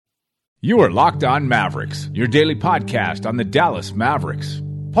You are Locked On Mavericks, your daily podcast on the Dallas Mavericks.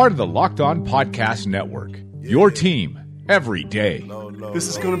 Part of the Locked On Podcast Network, your team every day. This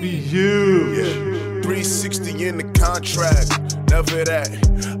is going to be huge. Yeah. 360 in the contract. Never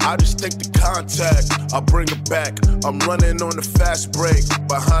that. I just take the contact. I bring it back. I'm running on the fast break.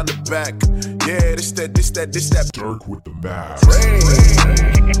 Behind the back. Yeah, this that. Dirk with the Mavs.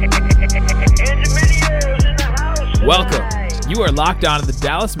 Welcome. You are locked on to the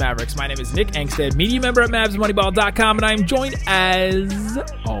Dallas Mavericks. My name is Nick Angstead, media member at MavsMoneyball.com, and I am joined, as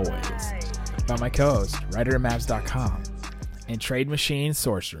always, by my co-host, writer at Mavs.com, and trade machine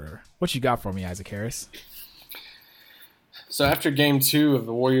sorcerer. What you got for me, Isaac Harris? So after game 2 of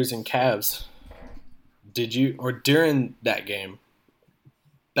the Warriors and Cavs, during that game,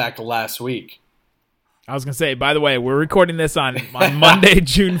 back last week? I was going to say, by the way, we're recording this on Monday,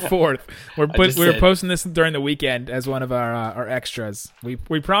 June 4th. We're posting this during the weekend as one of our extras. We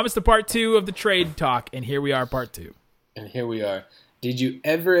promised a part 2 of the trade talk, and here we are, part 2. And here we are. Did you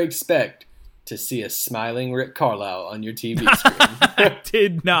ever expect to see a smiling Rick Carlisle on your TV screen? I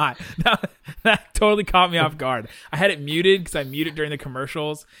did not. That totally caught me off guard. I had it muted because I muted during the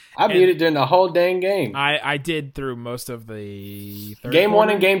commercials. I muted during the whole dang game. I did through most of the third Game quarter. 1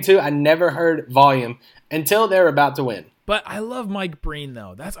 and game 2, I never heard volume until they were about to win. But I love Mike Breen,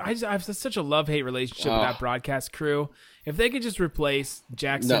 though. I have such a love-hate relationship with that broadcast crew. If they could just replace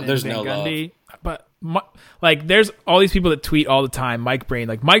Jackson and Van Gundy. But there's all these people that tweet all the time, Mike Breen.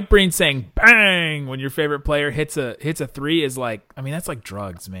 Like Mike Breen saying bang when your favorite player hits a three is like, I mean, that's like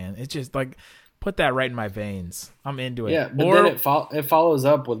drugs, man. It's just like, put that right in my veins. I'm into it. Yeah, but then it follows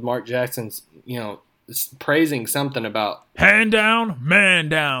up with Mark Jackson's, praising something about hand down, man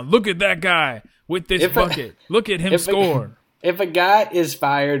down. Look at that guy with this bucket. Look at him score. If a guy is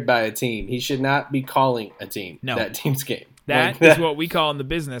fired by a team, he should not be calling a team that team's game. That is what we call in the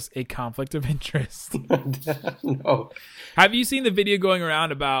business a conflict of interest. No. Have you seen the video going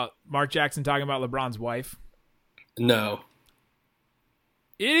around about Mark Jackson talking about LeBron's wife? No.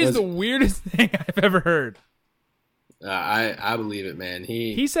 It is the weirdest thing I've ever heard. I believe it, man.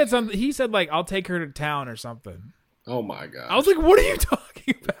 He said something. He said like, "I'll take her to town" or something. Oh my god! I was like, "What are you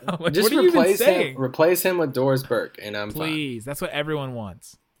talking about? Like, just what are you even saying?" Replace him with Doris Burke, and I'm Please, that's what everyone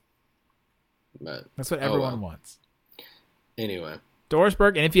wants. But that's what everyone wants. Anyway, Doris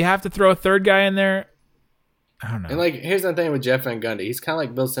Burke, and if you have to throw a third guy in there, I don't know. And here's the thing with Jeff Van Gundy, he's kind of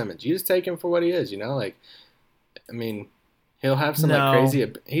like Bill Simmons. You just take him for what he is, I mean, he'll have some crazy.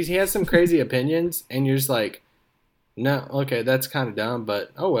 He has some crazy opinions, and you're just like, no, okay, that's kind of dumb, but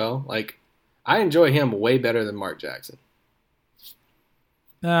oh well. I enjoy him way better than Mark Jackson.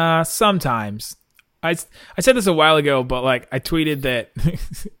 Sometimes. I said this a while ago, but I tweeted that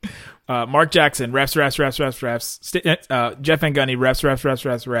Mark Jackson refs. Jeff Van Gundy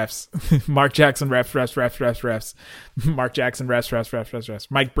refs. Mark Jackson refs. Mark Jackson refs.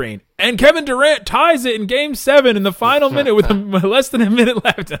 Mike Breen and Kevin Durant ties it in Game 7 in the final minute with less than a minute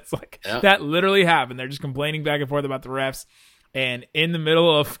left. It's that literally happened. They're just complaining back and forth about the refs. And in the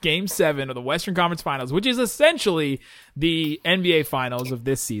middle of Game 7 of the Western Conference Finals, which is essentially the NBA Finals of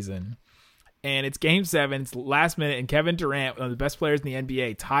this season, and it's Game 7, it's last minute, and Kevin Durant, one of the best players in the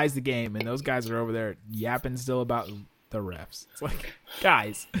NBA, ties the game, and those guys are over there yapping still about the refs. It's like,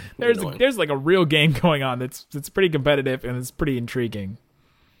 guys, there's a real game going on that's pretty competitive, and it's pretty intriguing.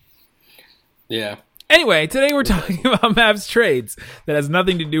 Yeah. Anyway, today we're talking about Mavs trades that has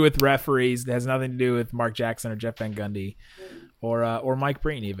nothing to do with referees, that has nothing to do with Mark Jackson or Jeff Van Gundy or Mike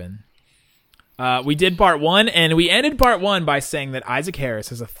Breen even. We did part 1, and we ended part 1 by saying that Isaac Harris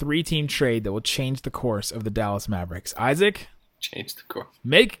has a 3-team trade that will change the course of the Dallas Mavericks. Isaac? Change the course.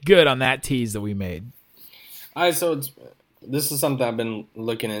 Make good on that tease that we made. All right, so this is something I've been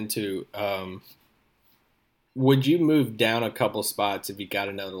looking into. Would you move down a couple spots if you got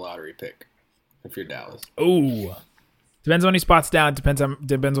another lottery pick? If you're Dallas. Ooh. Depends on how many spots down. Depends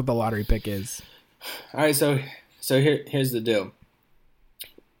what the lottery pick is. All right, so here's the deal.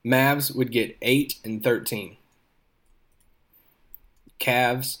 Mavs would get 8 and 13.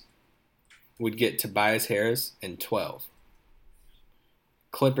 Cavs would get Tobias Harris and 12.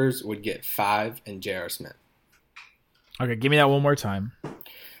 Clippers would get 5 and J.R. Smith. Okay, give me that one more time. All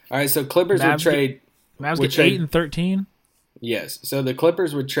right, so Clippers would trade. Mavs get 8 and 13? Yes. So the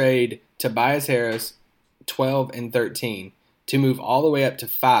Clippers would trade Tobias Harris 12 and 13 to move all the way up to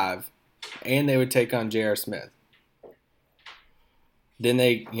 5, and they would take on J.R. Smith. Then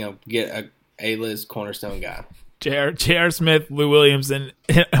they, get a A-list cornerstone guy. J.R. Smith, Lou Williams, and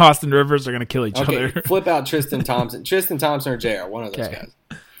Austin Rivers are going to kill each other. Flip out Tristan Thompson. Tristan Thompson or J.R., one of those guys.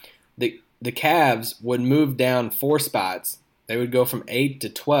 The Cavs would move down 4 spots. They would go from 8 to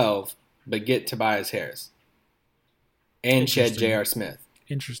 12 but get Tobias Harris and shed J.R. Smith.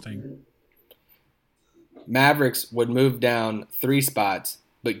 Interesting. Mavericks would move down 3 spots,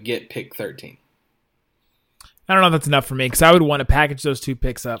 but get pick 13. I don't know if that's enough for me because I would want to package those 2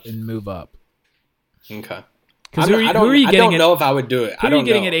 picks up and move up. Okay. Because who are you I getting? don't know if I would do it. Who are you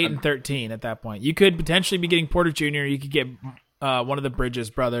getting at 8 and 13 at that point? You could potentially be getting Porter Jr. You could get one of the Bridges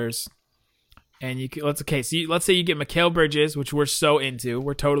brothers, and you could, let's say you get Mikal Bridges, which we're so into.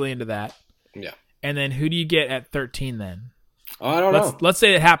 We're totally into that. Yeah. And then who do you get at 13 then? Oh, I don't know. Let's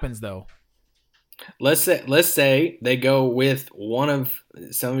say it happens though. Let's say they go with one of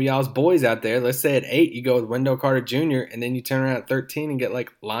some of y'all's boys out there. Let's say at 8 you go with Wendell Carter Jr. and then you turn around at 13 and get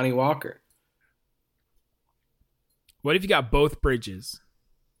like Lonnie Walker. What if you got both Bridges?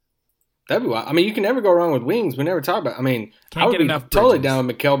 That'd be wild. I mean, you can never go wrong with wings. We never talk about. I mean, Can't I would get be enough totally Bridges. down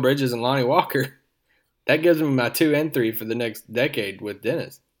with Mikal Bridges and Lonnie Walker. That gives me my 2 and 3 for the next decade with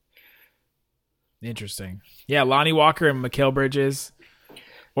Dennis. Interesting. Yeah, Lonnie Walker and Mikal Bridges.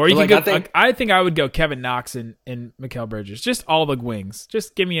 Or you But, could like, go. I think I would go Kevin Knox and Mikal Bridges. Just all the wings.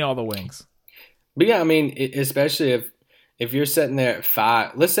 Just give me all the wings. But yeah, I mean, especially if you're sitting there at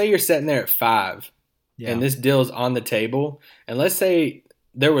 5. Let's say you're sitting there at 5. Yeah. And this deal's on the table, and let's say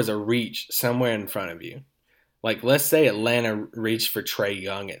there was a reach somewhere in front of you. Like, let's say Atlanta reached for Trae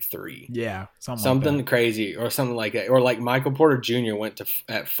Young at 3. Yeah, Something like crazy or something like that. Or like Michael Porter Jr. went to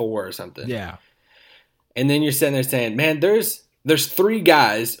at 4 or something. that. Yeah. And then you're sitting there saying, man, there's 3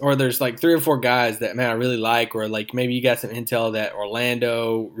 guys, or there's like 3 or 4 guys that, man, I really like, or like maybe you got some intel that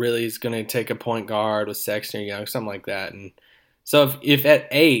Orlando really is going to take a point guard with Sexton or Young, something like that. And so if at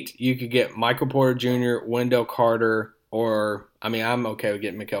 8 you could get Michael Porter Jr., Wendell Carter, or, I mean, I'm okay with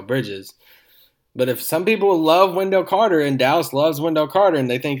getting Mikal Bridges. But if some people love Wendell Carter and Dallas loves Wendell Carter and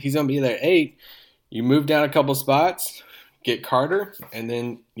they think he's going to be there at 8, you move down a couple spots, get Carter, and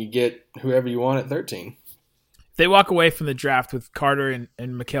then you get whoever you want at 13. If they walk away from the draft with Carter and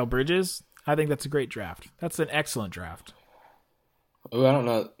Mikal Bridges, I think that's a great draft. That's an excellent draft. Ooh, I don't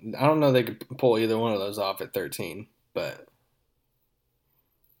know. I don't know they could pull either one of those off at 13, but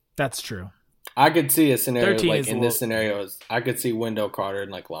That's true. I could see a scenario 13 like is in a this little- scenario I could see Wendell Carter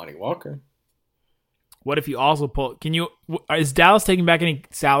and like Lonnie Walker. What if you also pull? Is Dallas taking back any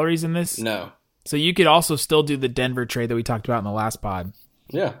salaries in this? No. So you could also still do the Denver trade that we talked about in the last pod.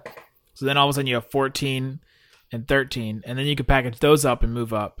 Yeah. So then all of a sudden you have 14 and 13, and then you could package those up and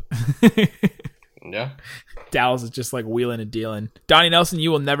move up. Yeah. Dallas is just like wheeling and dealing. Donnie Nelson,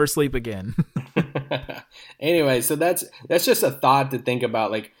 you will never sleep again. Anyway, so that's just a thought to think about.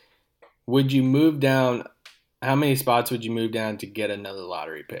 Like, would you move down? How many spots would you move down to get another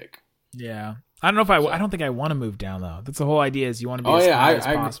lottery pick? Yeah. I don't know if I don't think I want to move down though. That's the whole idea is you want to be as high as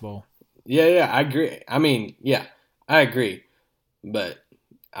possible. Yeah, I agree. I mean, yeah, I agree. But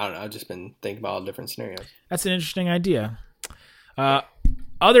I don't know. I've just been thinking about all different scenarios. That's an interesting idea.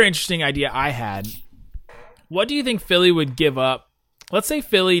 Other interesting idea I had. What do you think Philly would give up? Let's say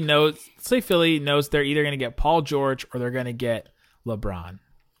Philly knows they're either going to get Paul George or they're going to get LeBron.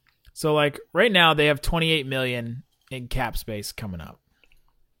 So like right now they have $28 million in cap space coming up.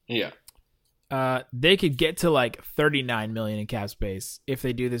 Yeah. They could get to like $39 million in cap space if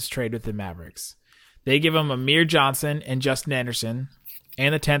they do this trade with the Mavericks. They give them Amir Johnson and Justin Anderson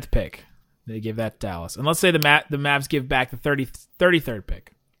and the 10th pick. They give that to Dallas. And let's say the Mavs give back the 33rd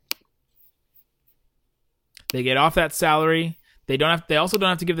pick. They get off that salary. They also don't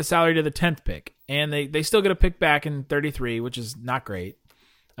have to give the salary to the 10th pick. And they still get a pick back in 33, which is not great.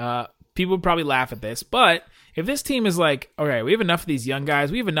 People would probably laugh at this, but if this team is like, okay, we have enough of these young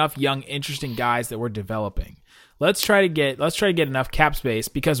guys, we have enough young, interesting guys that we're developing. Let's try to get enough cap space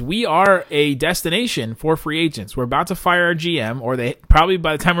because we are a destination for free agents. We're about to fire our GM, or they probably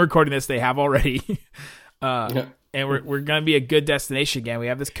by the time we're recording this, they have already. And we're going to be a good destination again. We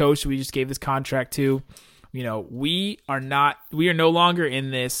have this coach we just gave this contract to. You know, we are no longer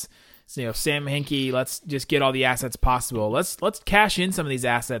in this. Sam Hinkie, let's just get all the assets possible. Let's cash in some of these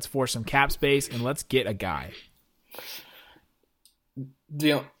assets for some cap space, and let's get a guy.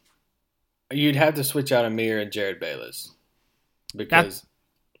 You'd have to switch out Amir and Jared Bayless because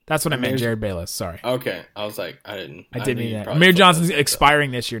that's what I meant. Jared Bayless. Sorry. Okay, I was like, I did mean that. Amir Johnson's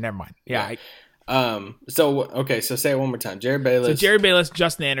expiring this year. Never mind. Yeah. So say it one more time. Jared Bayless,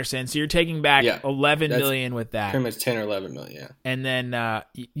 Justin Anderson. So you're taking back $11 million with that. Pretty much 10 or 11 million. Yeah. And then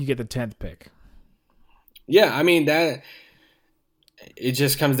you get the 10th pick. Yeah, I mean that. It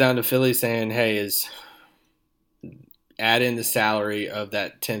just comes down to Philly saying, "Hey, add in the salary of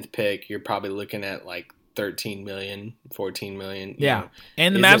that 10th pick. You're probably looking at like 13 million, 14 million. Yeah,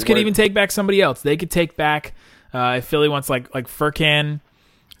 and the Mavs could even take back somebody else. They could take back if Philly wants like Furkan.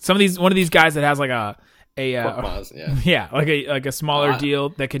 one of these guys that has like a Miles, yeah. like a smaller deal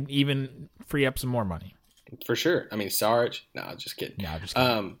that could even free up some more money. For sure. I mean, Sarge. No, just kidding. No, just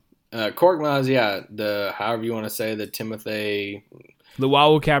kidding. Korkmaz, the however you want to say the Timothy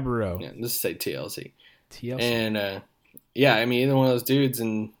Luau Cabarro. Yeah, let's say TLC. TLC. And I mean, either one of those dudes,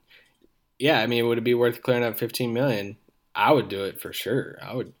 and I mean, would it be worth clearing up $15 million? I would do it for sure.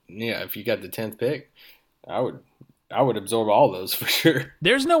 I would. Yeah, if you got the 10th pick, I would absorb all those for sure.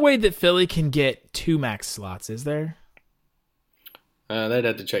 There's no way that Philly can get 2 max slots, is there? They'd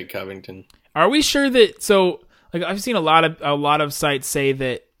have to trade Covington. Are we sure that? So, like, I've seen a lot of sites say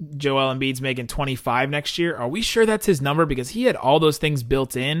that Joel Embiid's making 25 next year. Are we sure that's his number? Because he had all those things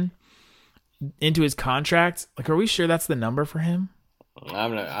built into his contract. Like, are we sure that's the number for him? I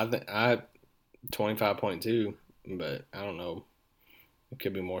have 25.2, but I don't know. It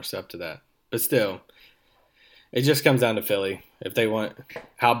could be more stuff to that. But still, it just comes down to Philly. If they want,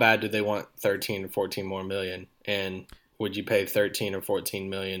 how bad do they want 13 or 14 more million? And would you pay 13 or 14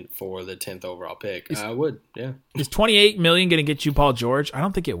 million for the 10th overall pick? I would, yeah. Is 28 million going to get you Paul George? I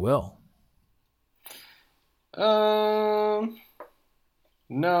don't think it will.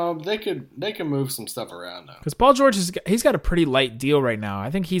 No, they could move some stuff around though. Because Paul George he's got a pretty light deal right now. I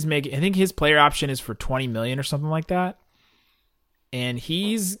think his player option is for 20 million or something like that. And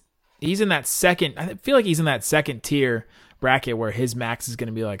he's in that second. I feel like he's in that second tier bracket where his max is going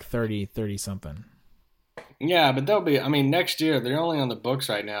to be like 30 something. Yeah, but they'll be. I mean, next year they're only on the books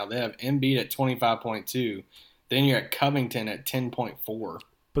right now. They have Embiid at 25.2. Then you're at Covington at 10.4.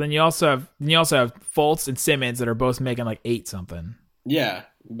 But then you also have Fultz and Simmons that are both making like 8 something. Yeah,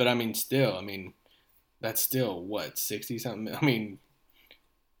 but I mean, still, that's still what 60 something. I mean,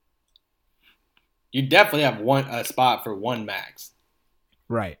 you definitely have a spot for 1 max.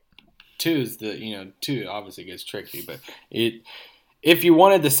 Right. 2 is 2 obviously gets tricky, but if you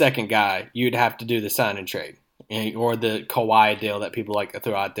wanted the second guy, you'd have to do the sign and trade, or the Kawhi deal that people like to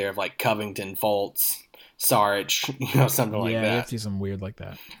throw out there of like Covington, Fultz, Saric, something like that. Yeah, you have to do something weird like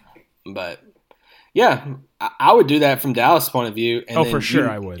that. But yeah, I would do that from Dallas' point of view. And for sure,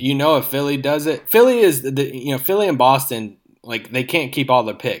 I would. If Philly does it, Philly is Philly and Boston, like they can't keep all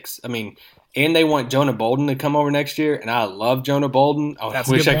their picks. I mean, and they want Jonah Bolden to come over next year, and I love Jonah Bolden. That's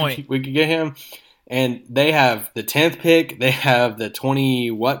a good point. We could get him. And they have the 10th pick. They have the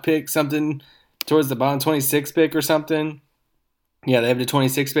 20 pick, something towards the bottom, 26th pick or something. Yeah, they have the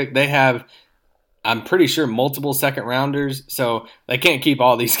 26th pick. They have, I'm pretty sure, multiple second rounders. So they can't keep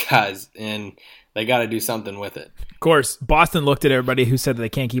all these guys, and they got to do something with it. Of course, Boston looked at everybody who said that they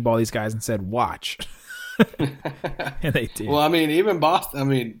can't keep all these guys and said, watch. And they did. Well, I mean, even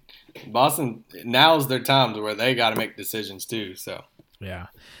Boston, now's their time to where they got to make decisions too. So yeah.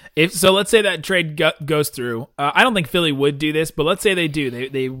 So let's say that trade goes through. I don't think Philly would do this, but let's say they do.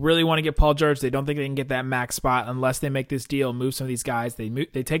 They really want to get Paul George. They don't think they can get that max spot unless they make this deal, move some of these guys. They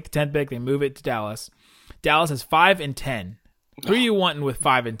take the 10th pick, they move it to Dallas. Dallas has 5 and 10. Who are you wanting with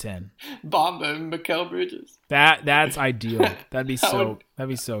 5 and 10? Bamba and Mikal Bridges. That's ideal. That'd be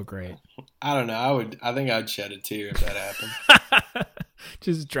so great. I don't know. I think I'd shed a tear if that happened.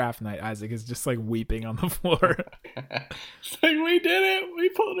 Just draft night. Isaac is just like weeping on the floor. It's like, we did it. We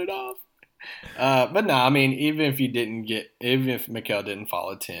pulled it off. But no, I mean, even if Mikal didn't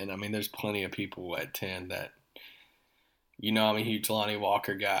fall at 10, I mean, there's plenty of people at 10 that, I'm a huge Lonnie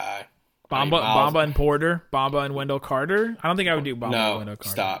Walker guy. Bamba and Porter, Bamba and Wendell Carter. I don't think I would do Bamba and Wendell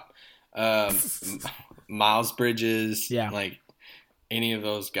Carter. Stop. Miles Bridges. Yeah. Like any of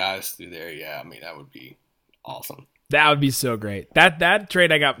those guys through there. Yeah. I mean, that would be awesome. That would be so great. That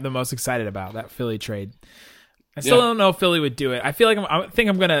trade I got the most excited about, that Philly trade. I still don't know if Philly would do it. I feel like I think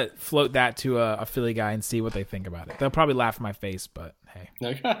I'm going to float that to a Philly guy and see what they think about it. They'll probably laugh in my face, but hey.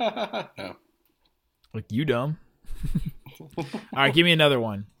 No. Like, you dumb. All right, give me another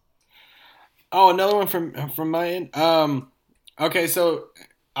one. Oh, another one from my end. Okay, so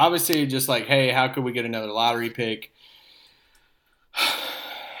obviously just like, hey, how could we get another lottery pick?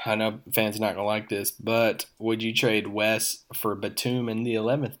 I know fans are not going to like this, but would you trade Wes for Batum in the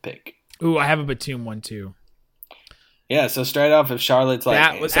 11th pick? Ooh, I have a Batum one too. Yeah, so straight off, if Charlotte's like...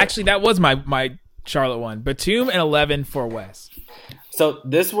 that was my Charlotte one. Batum and 11 for Wes. So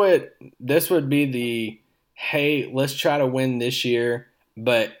this would be the, hey, let's try to win this year,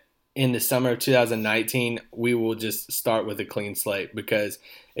 but in the summer of 2019, we will just start with a clean slate, because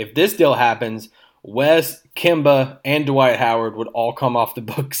if this deal happens, Wes, Kemba, and Dwight Howard would all come off the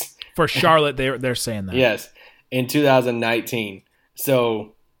books. For Charlotte, they're saying that. Yes, in 2019.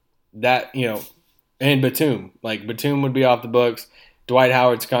 So that, and Batum. Like, Batum would be off the books. Dwight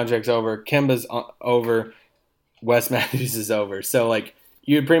Howard's contract's over. Kemba's over. Wes Matthews is over. So, like,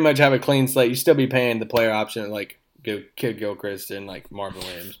 you'd pretty much have a clean slate. You'd still be paying the player option like Kid Gilchrist and like Marvin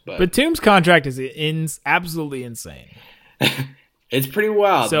Williams. But Batum's contract is absolutely insane. It's pretty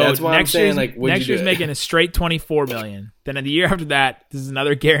wild. So that's why I'm saying, like, next year's making a straight $24 million. Then in the year after that, this is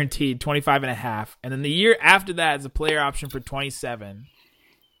another guaranteed $25.5, and then the year after that is a player option for $27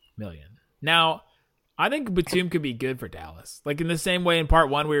 million. Now, I think Batum could be good for Dallas. Like in the same way in part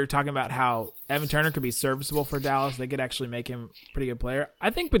one, we were talking about how Evan Turner could be serviceable for Dallas. They could actually make him a pretty good player.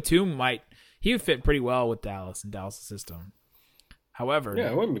 I think Batum he would fit pretty well with Dallas and Dallas' system. However, yeah,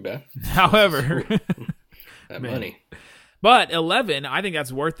 it wouldn't be bad. However, that money. But 11, I think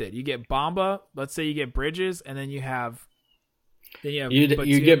that's worth it. You get Bamba, let's say you get Bridges, and then you get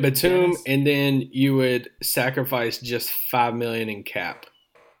Batum, and then you would sacrifice just $5 million in cap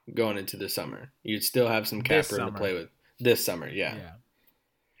going into the summer. You'd still have some cap room to play with this summer. Yeah.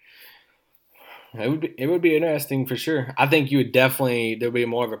 It would be interesting for sure. I think you would definitely, there'd be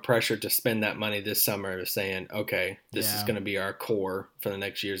more of a pressure to spend that money this summer of saying, okay, this is going to be our core for the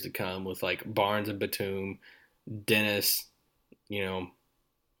next years to come with like Barnes and Batum, Dennis,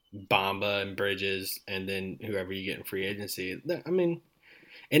 Bamba and Bridges, and then whoever you get in free agency. I mean,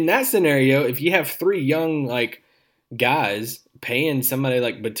 in that scenario, if you have three young like guys paying somebody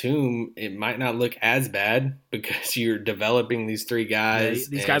like Batum, it might not look as bad because you're developing these three guys.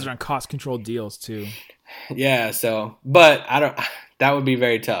 These guys are on cost control deals too. Yeah, but that would be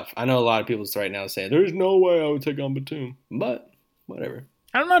very tough. I know a lot of people right now saying there's no way I would take on Batum, but whatever.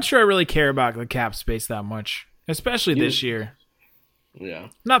 I'm not sure I really care about the cap space that much, especially this year. Yeah.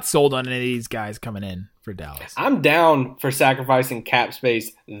 I'm not sold on any of these guys coming in for Dallas. I'm down for sacrificing cap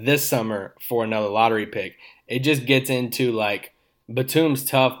space this summer for another lottery pick. It just gets into like Batum's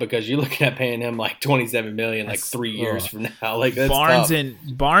tough because you're looking at paying him like $27 million like 3 years from now. Like that's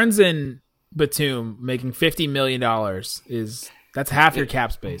Barnes and Batum making $50 million that's half your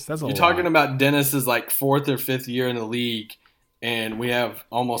cap space. That's a lot. You're talking about Dennis's like 4th or 5th year in the league, and we have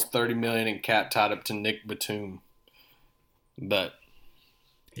almost $30 million in cap tied up to Nick Batum. But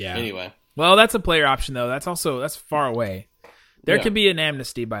yeah. Anyway. Well, that's a player option though. That's far away. There could be an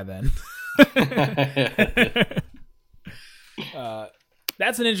amnesty by then.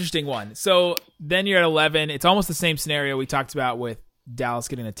 That's an interesting one. So then you're at 11. It's almost the same scenario we talked about with Dallas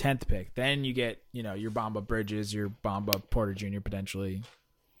getting the 10th pick. Then you get, your Bamba Bridges, your Bamba Porter Jr. potentially.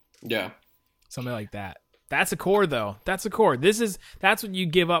 Yeah. Something like that. That's a core though. That's a core. That's what you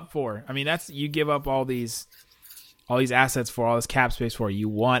give up for. I mean, you give up all these assets for, all this cap space for. You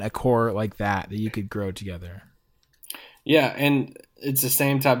want a core like that you could grow together. Yeah, and it's the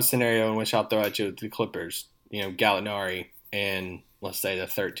same type of scenario in which I'll throw at you with the Clippers. Gallinari and let's say the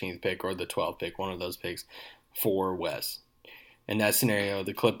 13th pick or the 12th pick, one of those picks for Wes. In that scenario,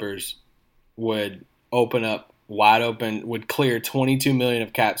 the Clippers would open up wide open, would clear $22 million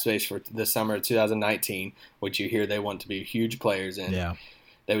of cap space for the summer of 2019, which you hear they want to be huge players in. Yeah.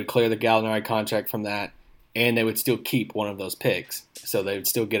 They would clear the Gallinari contract from that, and they would still keep one of those picks. So they would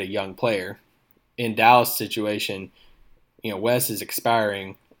still get a young player. In Dallas' situation, Wes is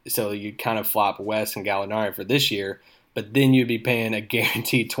expiring, so you'd kind of flop Wes and Gallinari for this year, but then you'd be paying a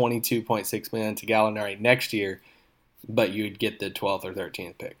guaranteed $22.6 million to Gallinari next year, but you'd get the 12th or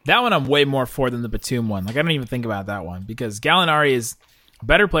 13th pick. That one I'm way more for than the Batum one. Like I don't even think about that one because Gallinari is a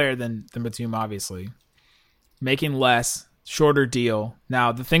better player than Batum, obviously. Making less, shorter deal.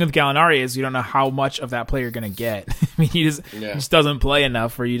 Now, the thing with Gallinari is you don't know how much of that player you're going to get. I mean, he just doesn't play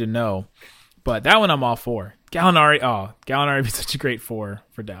enough for you to know. But that one I'm all for. Gallinari would be such a great for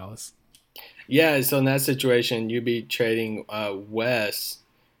Dallas. Yeah, so in that situation, you'd be trading Wes,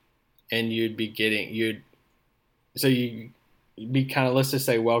 and you'd be kind of, let's just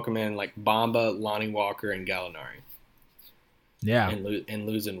say, welcoming like Bamba, Lonnie Walker, and Gallinari. Yeah. And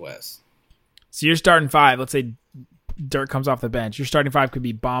losing Wes. So you're starting five. Let's say Dirk comes off the bench. Your starting five could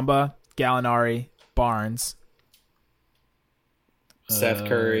be Bamba, Gallinari, Barnes, Seth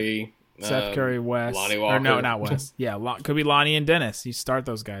Curry, Wes. Lonnie Walker. Or no, not Wes. Yeah, could be Lonnie and Dennis. You start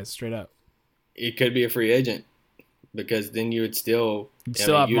those guys straight up. It could be a free agent because then you would still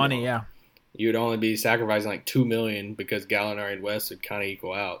have money. Yeah, you would only be sacrificing like $2 million because Gallinari and Wes would kind of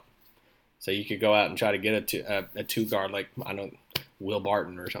equal out. So you could go out and try to get a two guard like Will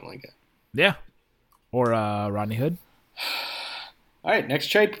Barton or something like that. Yeah, or Rodney Hood. All right, next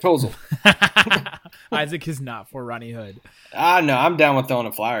trade proposal. Isaac is not for Rodney Hood. No, I'm down with throwing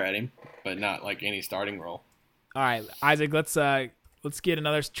a flyer at him, but not like any starting role. All right, Isaac, let's get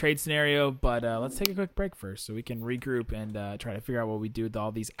another trade scenario, but let's take a quick break first so we can regroup and try to figure out what we do with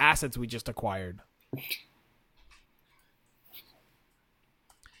all these assets we just acquired.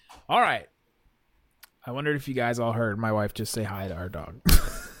 All right. I wondered if you guys all heard my wife just say hi to our dog.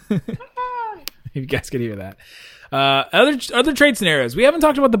 You guys can hear that. Other trade scenarios. We haven't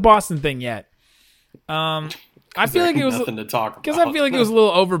talked about the Boston thing yet. I feel like it was nothing to talk about. because I feel like it was a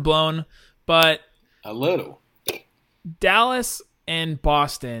little overblown, but a little. Dallas and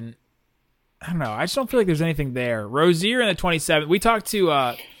Boston. I don't know. I just don't feel like there's anything there. Rozier in the 27th. We talked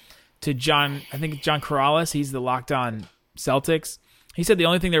to John. I think John Corrales. He's the Locked On Celtics. He said the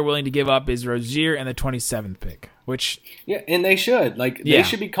only thing they're willing to give up is Rozier and the 27th pick. Which and they should they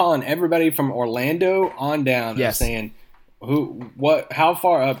should be calling everybody from Orlando on down and saying how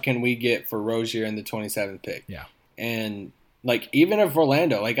far up can we get for Rozier and the 27th pick? Yeah, and even if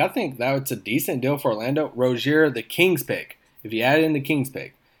Orlando, I think that's a decent deal for Orlando. Rozier the Kings pick. If you add in the Kings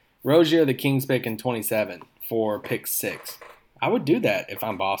pick. Rozier, the Kings pick in 27 for pick 6. I would do that if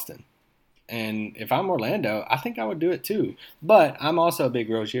I'm Boston. And if I'm Orlando, I think I would do it too. But I'm also a big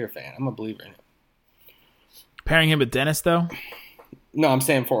Rozier fan. I'm a believer in him. Pairing him with Dennis, though? No, I'm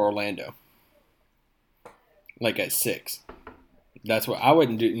saying for Orlando. At 6. That's what I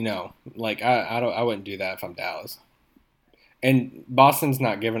wouldn't do. I wouldn't do that if I'm Dallas. And Boston's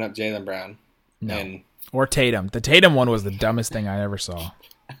not giving up Jaylen Brown. No. Or Tatum. The Tatum one was the dumbest thing I ever saw.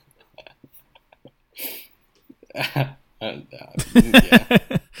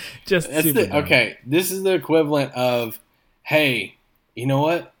 Just okay. This is the equivalent of, hey, you know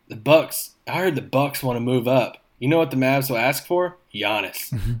what? The Bucks. I heard the Bucks want to move up. You know what the Mavs will ask for?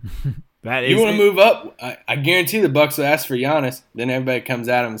 Giannis. You want to move up? I guarantee the Bucks will ask for Giannis. Then everybody comes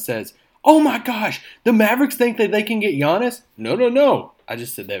at him and says, "Oh my gosh, the Mavericks think that they can get Giannis?" No. I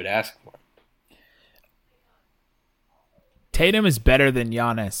just said they would ask for him. Tatum is better than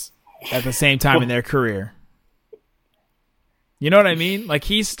Giannis at the same time in their career. You know what I mean?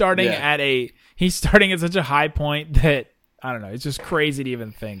 He's starting at such a high point that I don't know. It's just crazy to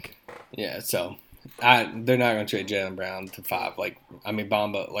even think. Yeah, so they're not going to trade Jaylen Brown to 5.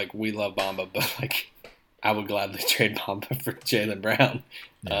 Bamba. We love Bamba, but I would gladly trade Bamba for Jaylen Brown.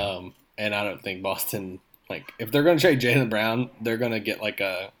 Yeah. And I don't think Boston if they're going to trade Jaylen Brown, they're going to get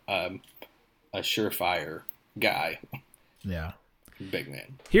a surefire guy. Yeah, big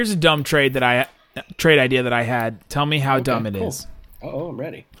man. Here's a dumb trade idea that I had. Tell me how dumb it is. Oh, I'm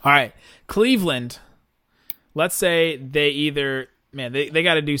ready. All right. Cleveland, let's say they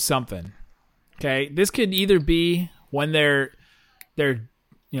got to do something. Okay? This could either be when they're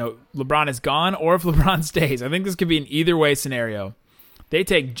LeBron is gone or if LeBron stays. I think this could be an either way scenario. They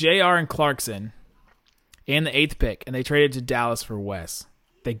take JR and Clarkson and the 8th pick and they trade it to Dallas for Wes.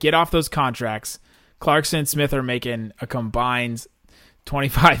 They get off those contracts. Clarkson and Smith are making a combined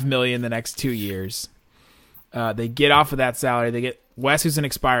 $25 million the next 2 years. They get off of that salary. They get Wes, who's an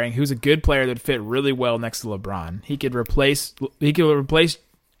expiring, who's a good player that would fit really well next to LeBron. He could replace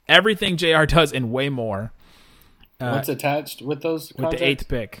everything JR does and way more. What's attached with those contracts? With the 8th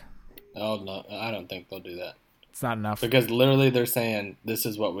pick. Oh no, I don't think they'll do that. It's not enough. Because literally they're saying this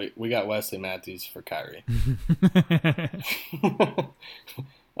is what we got Wesley Matthews for Kyrie.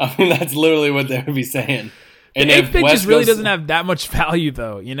 I mean, that's literally what they would be saying. And the 8th pick just really doesn't have that much value,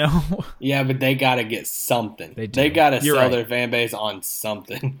 though, you know? Yeah, but they got to get something. They got to sell their fan base on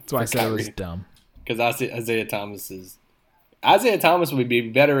something. That's why I said it was dumb. Because Isaiah Thomas would be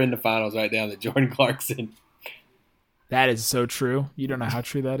better in the finals right now than Jordan Clarkson. That is so true. You don't know how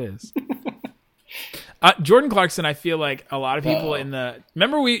true that is. Jordan Clarkson, I feel like a lot of people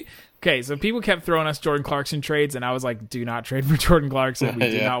so people kept throwing us Jordan Clarkson trades, and I was like, do not trade for Jordan Clarkson.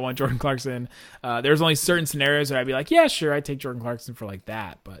 We do not want Jordan Clarkson. There's only certain scenarios where I'd be like, yeah, sure, I'd take Jordan Clarkson for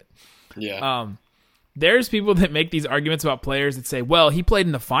that. But there's people that make these arguments about players that say, well, he played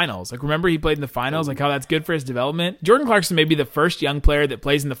in the finals. Remember he played in the finals? How that's good for his development? Jordan Clarkson may be the first young player that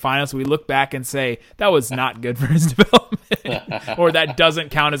plays in the finals, so we look back and say, that was not good for his development. Or that doesn't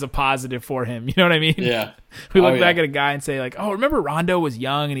count as a positive for him. You know what I mean? Yeah. We look back at a guy and say, remember Rondo was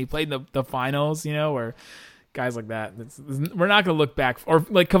young and he played in the finals, or guys like that. We're not going to look back. Or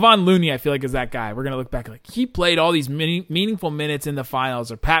Kevon Looney, I feel like, is that guy. We're going to look back he played all these meaningful minutes in the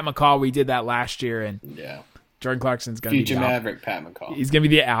finals. Or Pat McCaw, we did that last year. And Jordan Clarkson's going to be future Maverick Pat McCaw. He's going to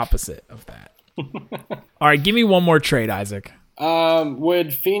be the opposite of that. All right, give me one more trade, Isaac.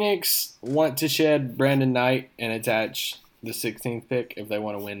 Would Phoenix want to shed Brandon Knight and attach the 16th pick if they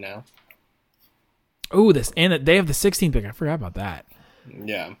want to win now? Oh, they have the 16th pick. I forgot about that.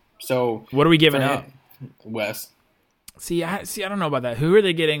 Yeah. So what are we giving up? Wes. See, I don't know about that. Who are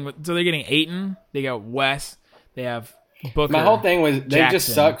they getting? So they're getting Ayton. They got Wes. They have Booker. My whole thing was they Jackson.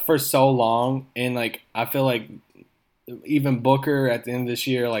 just sucked for so long, and I feel like even Booker at the end of this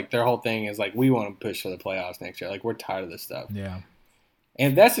year, their whole thing is we want to push for the playoffs next year. We're tired of this stuff. Yeah.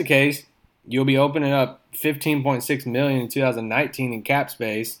 And if that's the case, you'll be opening up $15.6 million in 2019 in cap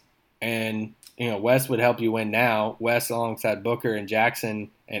space, and West would help you win now. West alongside Booker and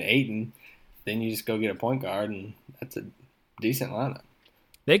Jackson and Ayton. Then you just go get a point guard, and that's a decent lineup.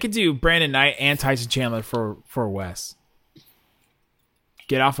 They could do Brandon Knight and Tyson Chandler for Wes.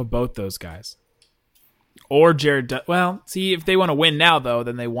 Get off of both those guys. Or Jared. Well, see, if they want to win now, though,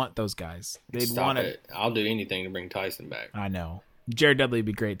 then they want those guys. They'd want to. I'll do anything to bring Tyson back. I know. Jared Dudley would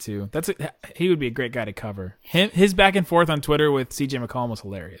be great, too. He would be a great guy to cover. His back and forth on Twitter with CJ McCollum was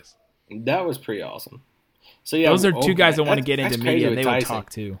hilarious. That was pretty awesome. So yeah, those are two guys that want to get into media, and they would talk,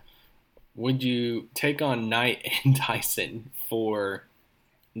 too. Would you take on Knight and Tyson for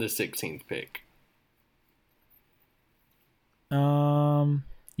the 16th pick?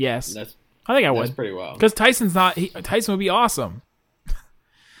 Yes. I think I would. That's pretty wild. Because Tyson would be awesome.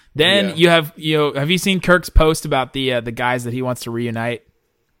 Then you have you seen Kirk's post about the guys that he wants to reunite?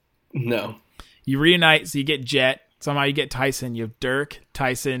 No. You reunite, so you get Jet. Somehow you get Tyson. You have Dirk,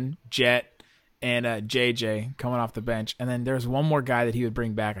 Tyson, Jet, and JJ coming off the bench. And then there's one more guy that he would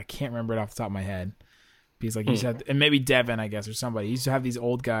bring back. I can't remember it off the top of my head. He's like, and maybe Devin, I guess, or somebody. He used to have these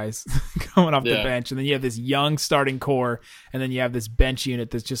old guys coming off the bench, and then you have this young starting core, and then you have this bench unit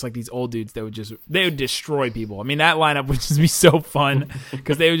that's just like these old dudes that would destroy people. I mean, that lineup would just be so fun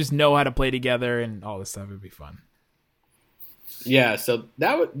because they would just know how to play together and all this stuff. It would be fun. Yeah, so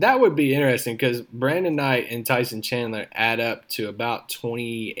that would be interesting because Brandon Knight and Tyson Chandler add up to about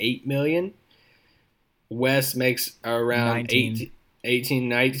 $28 million. Wes makes around 18,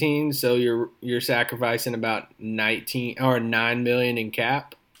 19, so you're sacrificing about 19 or $9 million in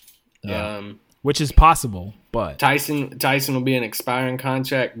cap. Yeah. Which is possible, but Tyson will be an expiring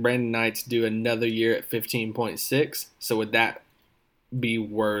contract. Brandon Knight's due another year at 15.6. So would that be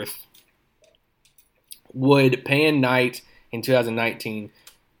worth? Would paying Knight in 2019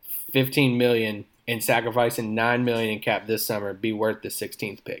 $15 million and sacrificing $9 million in cap this summer be worth the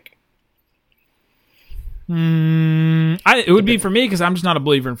 16th pick? It would be for me because I'm just not a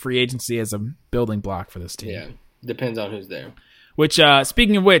believer in free agency as a building block for this team. Yeah, depends on who's there. Which,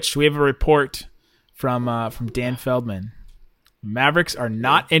 speaking of which, we have a report from Dan Feldman. Mavericks are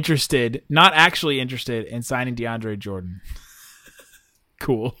not actually interested in signing DeAndre Jordan.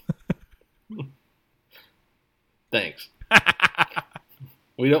 Cool. Thanks.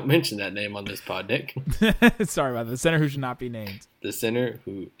 We don't mention that name on this pod, Nick. Sorry about that. The center who should not be named. The center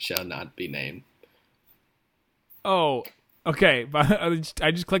who shall not be named. Oh, okay. I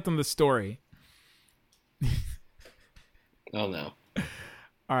just clicked on the story. Oh, no.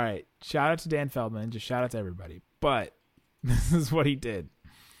 All right. Shout out to Dan Feldman. Just shout out to everybody. But this is what he did.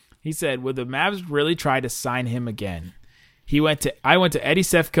 He said, would the Mavs really try to sign him again? I went to Eddie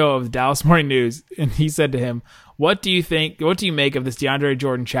Sefko of the Dallas Morning News, and he said to him, what do you make of this DeAndre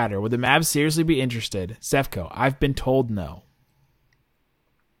Jordan chatter? Would the Mavs seriously be interested? Sefko, I've been told no.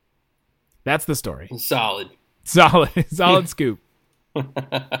 That's the story. Solid scoop.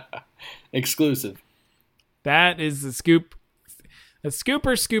 Exclusive. That is the scoop. The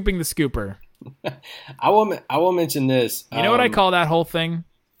scooper scooping the scooper. I will mention this. You know what I call that whole thing?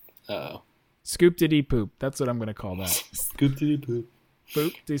 Uh-oh. Scoop diddy poop. That's what I'm going to call that. Scoop diddy poop.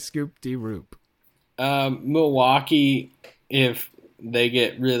 Poop de scoop de roop. Milwaukee, if they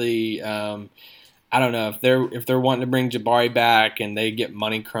get really, I don't know if they're wanting to bring Jabari back and they get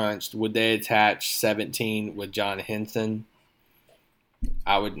money crunched, would they attach 17 with John Henson?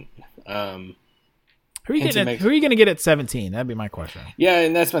 I would. Who are you going to get at 17? That'd be my question. Yeah,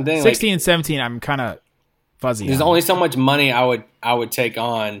 and that's my thing. 16 and 17, I'm kind of fuzzy. There's only so much money I would take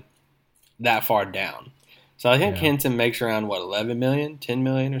on that far down. So I think Henson makes around 11 million, 10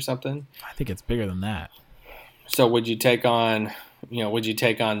 million or something. I think it's bigger than that. So would you take on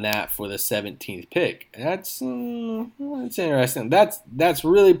that for the 17th pick? That's interesting. That's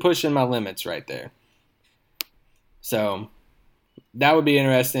really pushing my limits right there. So that would be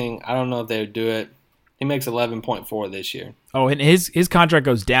interesting. I don't know if they would do it. He makes 11.4 this year. Oh, and his contract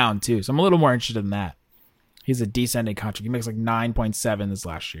goes down too. So I'm a little more interested in that. He's a descending contract. He makes like 9.7 this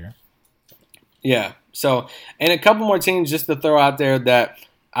last year. Yeah. So, and a couple more teams just to throw out there that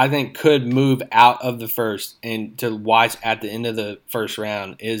I think could move out of the first and to watch at the end of the first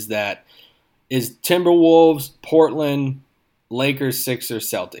round is Timberwolves, Portland, Lakers, Sixers,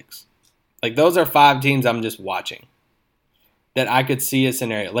 Celtics. Like those are 5 teams I'm just watching that I could see a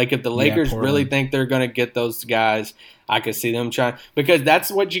scenario. Like if the Lakers really think they're going to get those guys, I could see them trying, because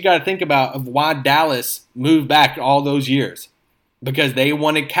that's what you got to think about of why Dallas moved back all those years. Because they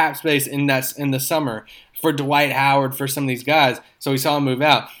wanted cap space in the summer for Dwight Howard, for some of these guys. So we saw him move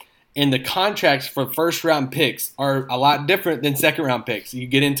out. And the contracts for first-round picks are a lot different than second-round picks. You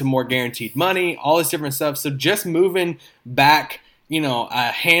get into more guaranteed money, all this different stuff. So just moving back,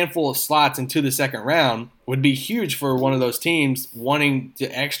 a handful of slots into the second round would be huge for one of those teams wanting the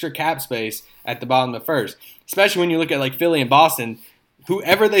extra cap space at the bottom of the first. Especially when you look at like Philly and Boston,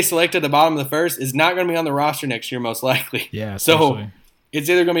 whoever they select at the bottom of the first is not going to be on the roster next year, most likely. Yeah. So it's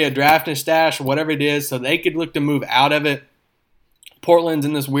either going to be a draft and stash or whatever it is. So they could look to move out of it. Portland's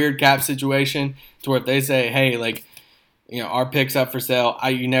in this weird cap situation to where if they say, hey, like, our pick's up for sale,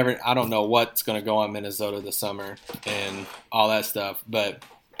 I don't know what's going to go on Minnesota this summer and all that stuff. But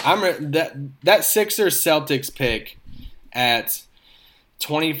that Sixers Celtics pick at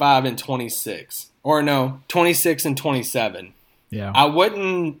 25 and 26, or no, 26 and 27. Yeah. I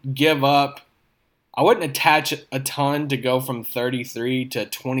wouldn't attach a ton to go from 33 to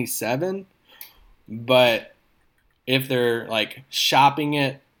 27, but if they're like shopping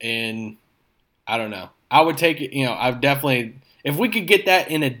it, and I don't know, I would take it. I've definitely, if we could get that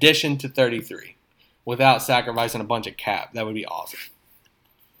in addition to 33 without sacrificing a bunch of cap, that would be awesome.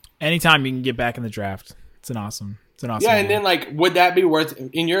 Anytime you can get back in the draft, it's an awesome. Yeah, idea. And then like, would that be worth?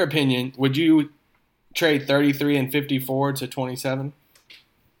 In your opinion, would you trade 33 and 54 to 27?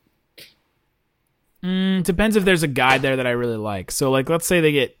 Depends if there's a guy there that I really like. So like, let's say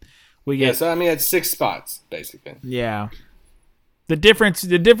we get. So I mean, it's 6 spots basically. Yeah. The difference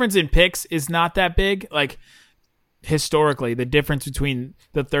in picks is not that big. Like historically, the difference between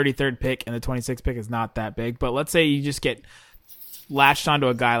the 33rd pick and the 26th pick is not that big. But let's say you just get latched onto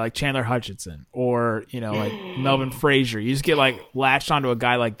a guy like Chandler Hutchinson or like Melvin Frazier. You just get like latched onto a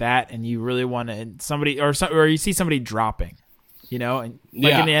guy like that, and you really want to somebody or you see somebody dropping. And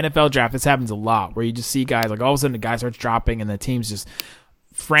like in the NFL draft, this happens a lot where you just see guys like all of a sudden the guy starts dropping and the teams just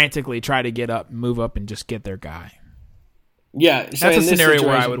frantically try to move up and just get their guy. Yeah, so that's a scenario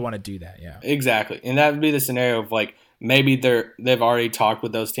where I would want to do that. Yeah, exactly, and that would be the scenario of like maybe they've already talked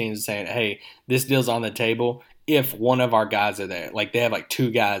with those teams saying, "Hey, this deal's on the table. If one of our guys are there, like they have like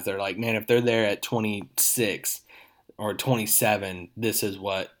 2 guys, they're like, man, if they're there at 26 or 27, this is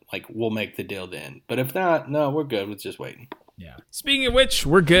what like we'll make the deal then. But if not, no, we're good with just waiting." Yeah. Speaking of which,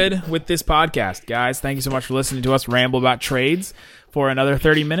 we're good with this podcast, guys. Thank you so much for listening to us ramble about trades for another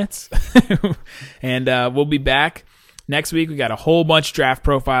 30 minutes. And we'll be back next week. We got a whole bunch of draft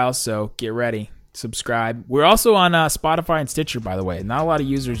profiles, so get ready. Subscribe. We're also on Spotify and Stitcher, by the way. Not a lot of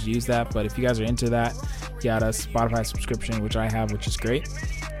users use that, but if you guys are into that, you got a Spotify subscription, which I have, which is great.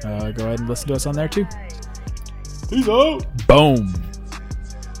 Go ahead and listen to us on there, too. Peace out. Boom.